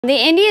The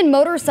Indian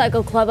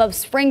Motorcycle Club of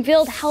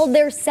Springfield held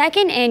their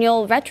second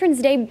annual Veterans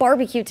Day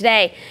barbecue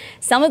today.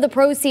 Some of the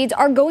proceeds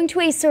are going to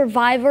a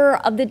survivor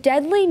of the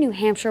deadly New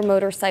Hampshire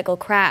motorcycle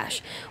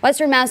crash.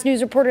 Western Mass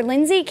News reporter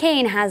Lindsay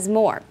Kane has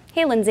more.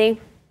 Hey, Lindsay.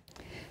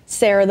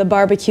 Sarah, the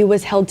barbecue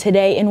was held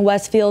today in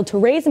Westfield to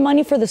raise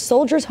money for the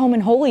Soldiers' Home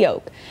in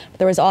Holyoke.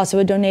 There was also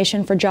a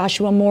donation for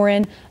Joshua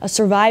Morin, a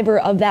survivor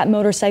of that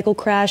motorcycle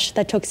crash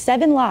that took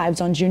 7 lives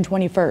on June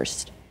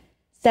 21st.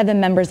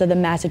 7 members of the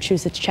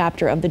Massachusetts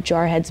chapter of the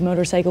Jarheads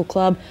Motorcycle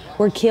Club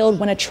were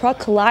killed when a truck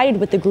collided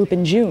with the group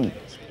in June.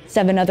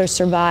 7 others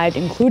survived,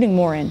 including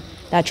Morin.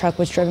 That truck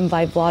was driven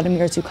by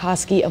Vladimir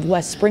Zukoski of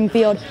West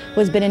Springfield,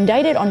 who has been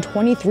indicted on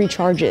 23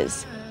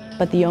 charges.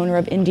 But the owner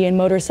of Indian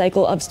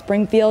Motorcycle of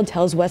Springfield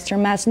tells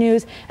Western Mass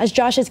News as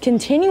Josh is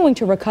continuing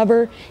to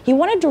recover, he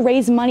wanted to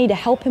raise money to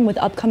help him with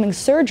upcoming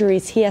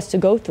surgeries he has to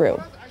go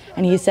through.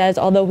 And he says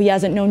although he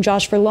hasn't known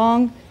Josh for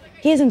long,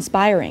 he is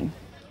inspiring.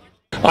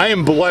 I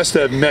am blessed to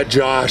have met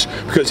Josh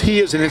because he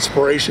is an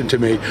inspiration to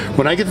me.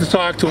 When I get to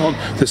talk to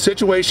him, the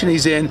situation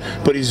he's in,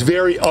 but he's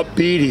very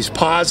upbeat, he's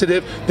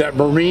positive, that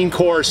Marine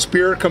Corps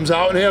spirit comes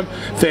out in him.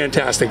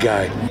 Fantastic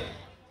guy.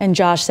 And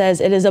Josh says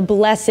it is a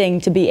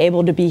blessing to be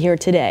able to be here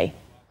today.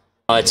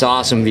 It's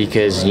awesome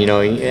because,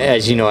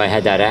 as you know, I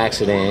had that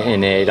accident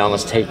and it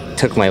almost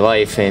took my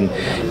life, and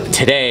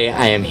today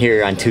I am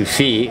here on 2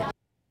 feet.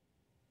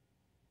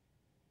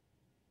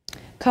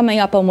 Coming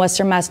up on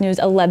Western Mass News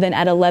 11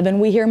 at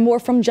 11, we hear more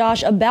from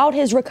Josh about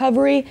his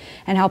recovery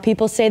and how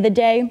people say the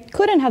day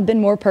couldn't have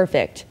been more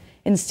perfect.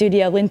 In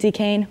studio, Lindsay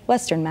Kane,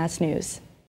 Western Mass News.